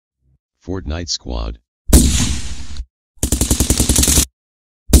Fortnite squad.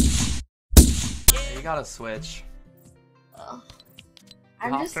 You gotta switch. Ugh.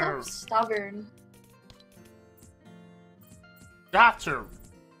 I'm just so stubborn. Gotcha.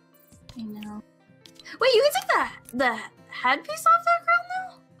 I know. Wait, you can take the headpiece off that girl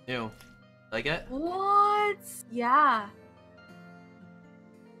now? Ew. Like it? What? Yeah.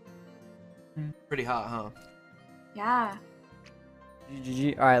 Pretty hot, huh? Yeah.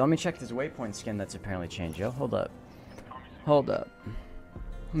 GG. Alright, let me check this Waypoint skin that's apparently changed, yo. Hold up. Hold up.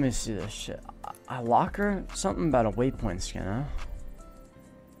 Let me see this shit. I lock her? Something about a Waypoint skin, huh?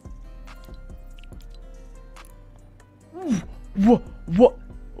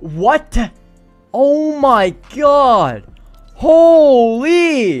 What? Oh my god!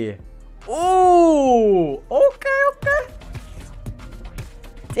 Holy! Ooh! Okay.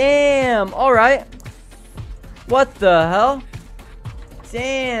 Damn, alright. What the hell?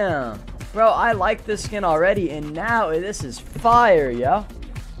 Damn. Bro, I like this skin already, and now this is fire, yo.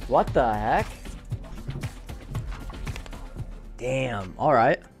 What the heck? Damn,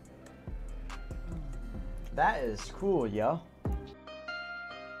 alright. That is cool, yo.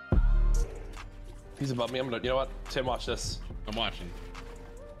 He's above me. I'm gonna, you know what? Tim, watch this. I'm watching.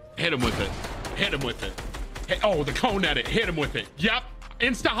 Hit him with it. Hit him with it. Oh, the cone at it. Hit him with it. Yep.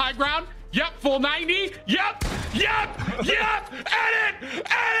 Insta high ground. Yep. Full 90. Yep. Edit.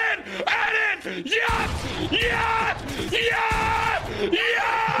 Yep.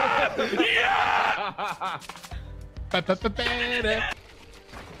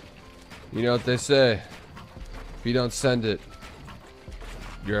 You know what they say. If you don't send it,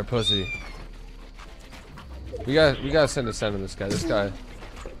 you're a pussy. We gotta send a send on this guy. This guy.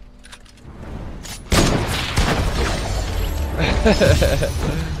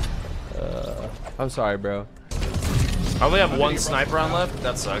 I'm sorry, bro. I only have one sniper on left.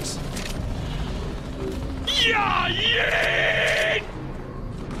 That sucks. Yeah!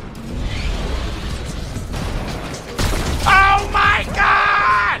 Oh my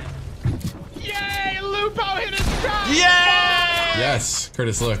god! Yay! Lupo hit his shot! Yay! Yes,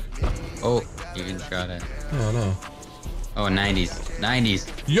 Curtis, look. Oh, you can got it. Oh no. Oh, 90s. 90s.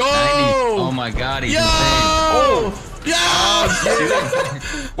 Yo! 90s. Oh my god, he's insane. Oh! Yo!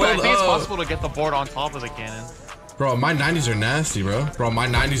 Wait, I think it's possible to get the board on top of the cannon. Bro, my 90s are nasty, bro. Bro, my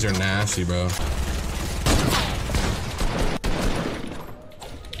 90s are nasty, bro.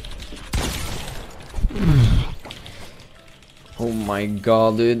 Oh my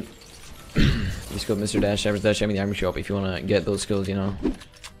god, dude. Just go Mr. Dash, average dash, the armor shop if you wanna get those skills, you know.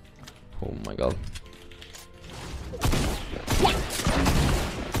 Oh my god.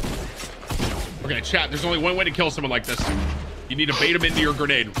 Okay, chat, there's only one way to kill someone like this. You need to bait him into your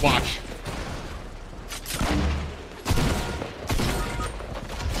grenade. Watch.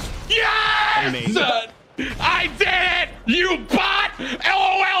 Yes! I did it! You bot!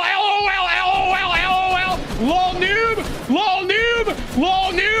 LOL, LOL, LOL, LOL! Lol noob! Lol noob!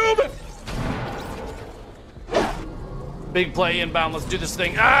 Lol noob! Big play inbound. Let's do this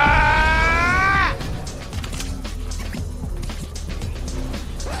thing. Ah!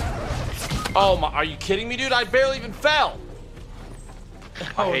 Oh my, are you kidding me, dude? I barely even fell.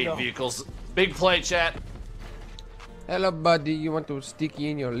 I hate vehicles. Big play, chat. Hello, buddy. You want to sticky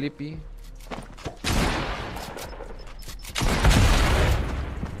in your lippy?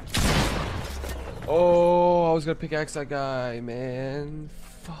 Oh, I was gonna pickaxe that guy, man.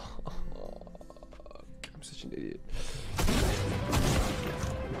 Fuck. I'm such an idiot.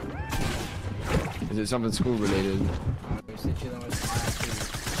 Is it something school related?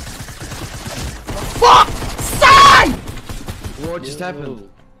 Fuck! Son! What just happened?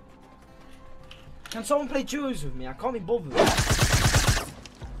 Can someone play duos with me? I can't be bothered.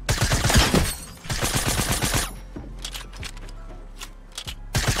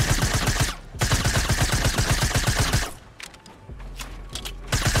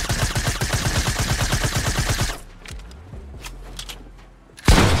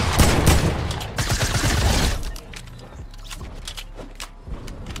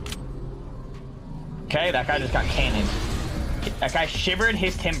 Okay, that guy just got cannoned. That guy shivered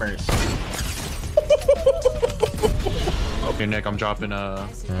his timbers. Okay, Nick, I'm dropping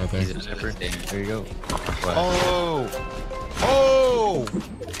Thanks. There you go. What? Oh!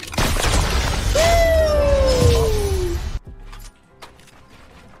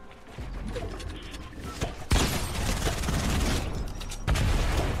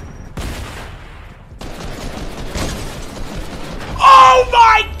 Oh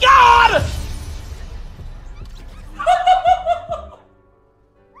my god!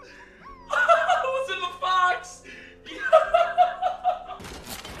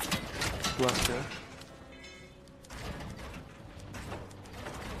 last guy.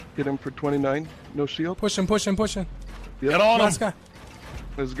 Hit him for 29. No shield. Push him. Yep. Get on him. Guy.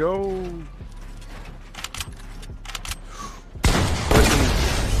 Let's go.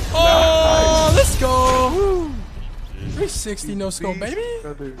 Oh, let's go. 360 no scope, baby.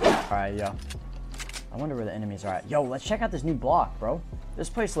 Alright, yo. I wonder where the enemies are at. Yo, let's check out this new block, bro. This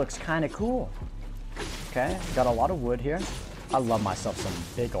place looks kind of cool. Okay, got a lot of wood here. I love myself some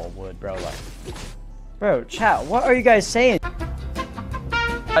big old wood, bro. Like, bro, chat, what are you guys saying?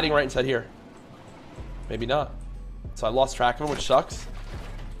 Hiding right inside here. Maybe not. So I lost track of him, which sucks.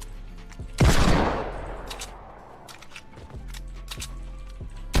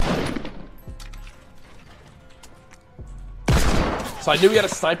 So I knew he had a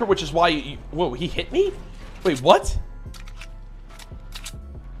sniper, which is why whoa, he hit me? Wait, what?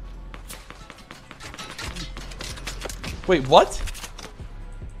 Wait, what?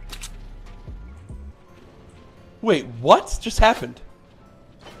 Wait, what just happened?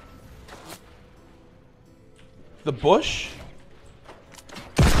 The bush?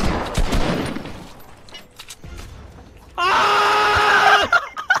 Ah!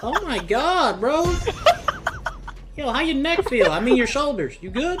 Oh my god, bro. Yo, how your neck feel? I mean your shoulders. You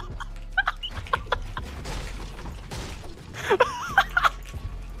good?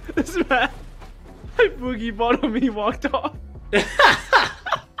 This man, I boogie bottom, he walked off.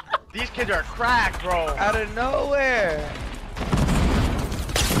 These kids are cracked, bro. Out of nowhere.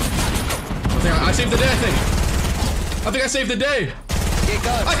 I saved the day, I think I saved the day.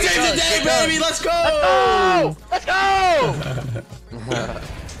 I saved the day, baby. Let's go. Let's go.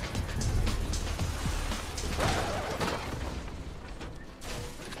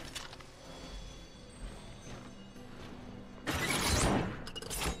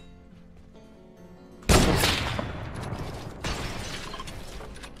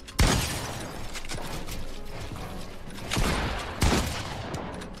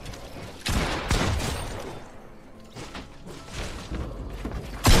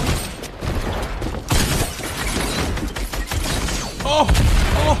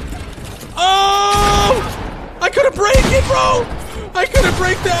 Oh! I couldn't break it, bro! I couldn't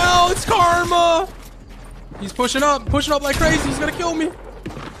break the L. It's karma. He's pushing up like crazy. He's gonna kill me.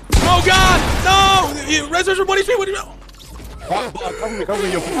 Oh God! No! Resurrection, what do you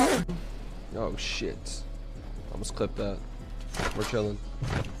Oh shit! Almost clipped that. We're chilling.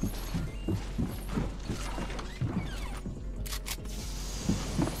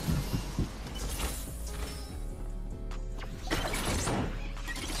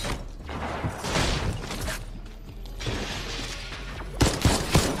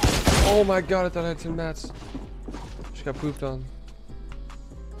 Oh my god, I thought I had 10 mats. Just got pooped on.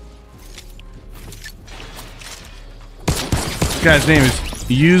 This guy's name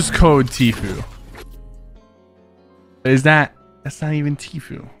is use code Tifu. That's not even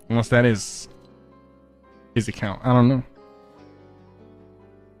Tifu. Unless that is his account. I don't know.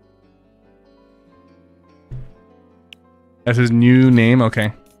 That's his new name?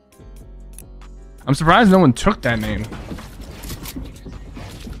 Okay. I'm surprised no one took that name.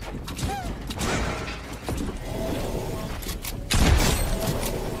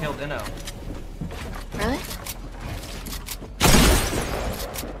 Killed Inno. Really?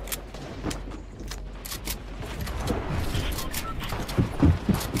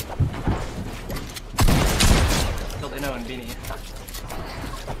 Killed Inno and Beanie.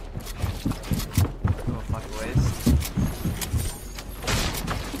 Oh, fuck waste.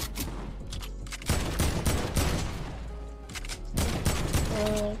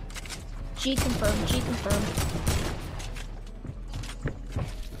 G confirmed, G confirmed.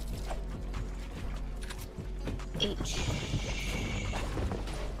 H.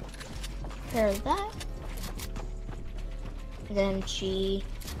 There's that. And then G.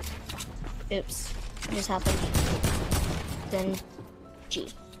 Oops. It just happened. Then G.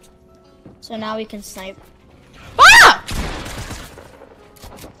 So now we can snipe. Ah!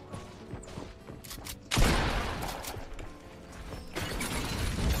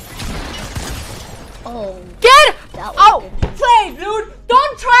 Oh. Get out! Play, dude!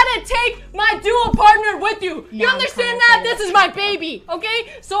 Don't try to take my dual partner with you! You understand that? This is my baby,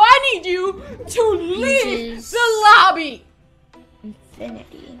 okay? So I need you to leave the lobby!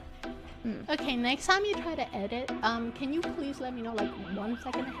 Infinity. Okay, next time you try to edit, can you please let me know like 1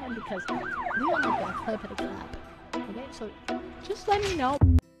 second ahead because we are not gonna clip it a clap. Okay, so just let me know.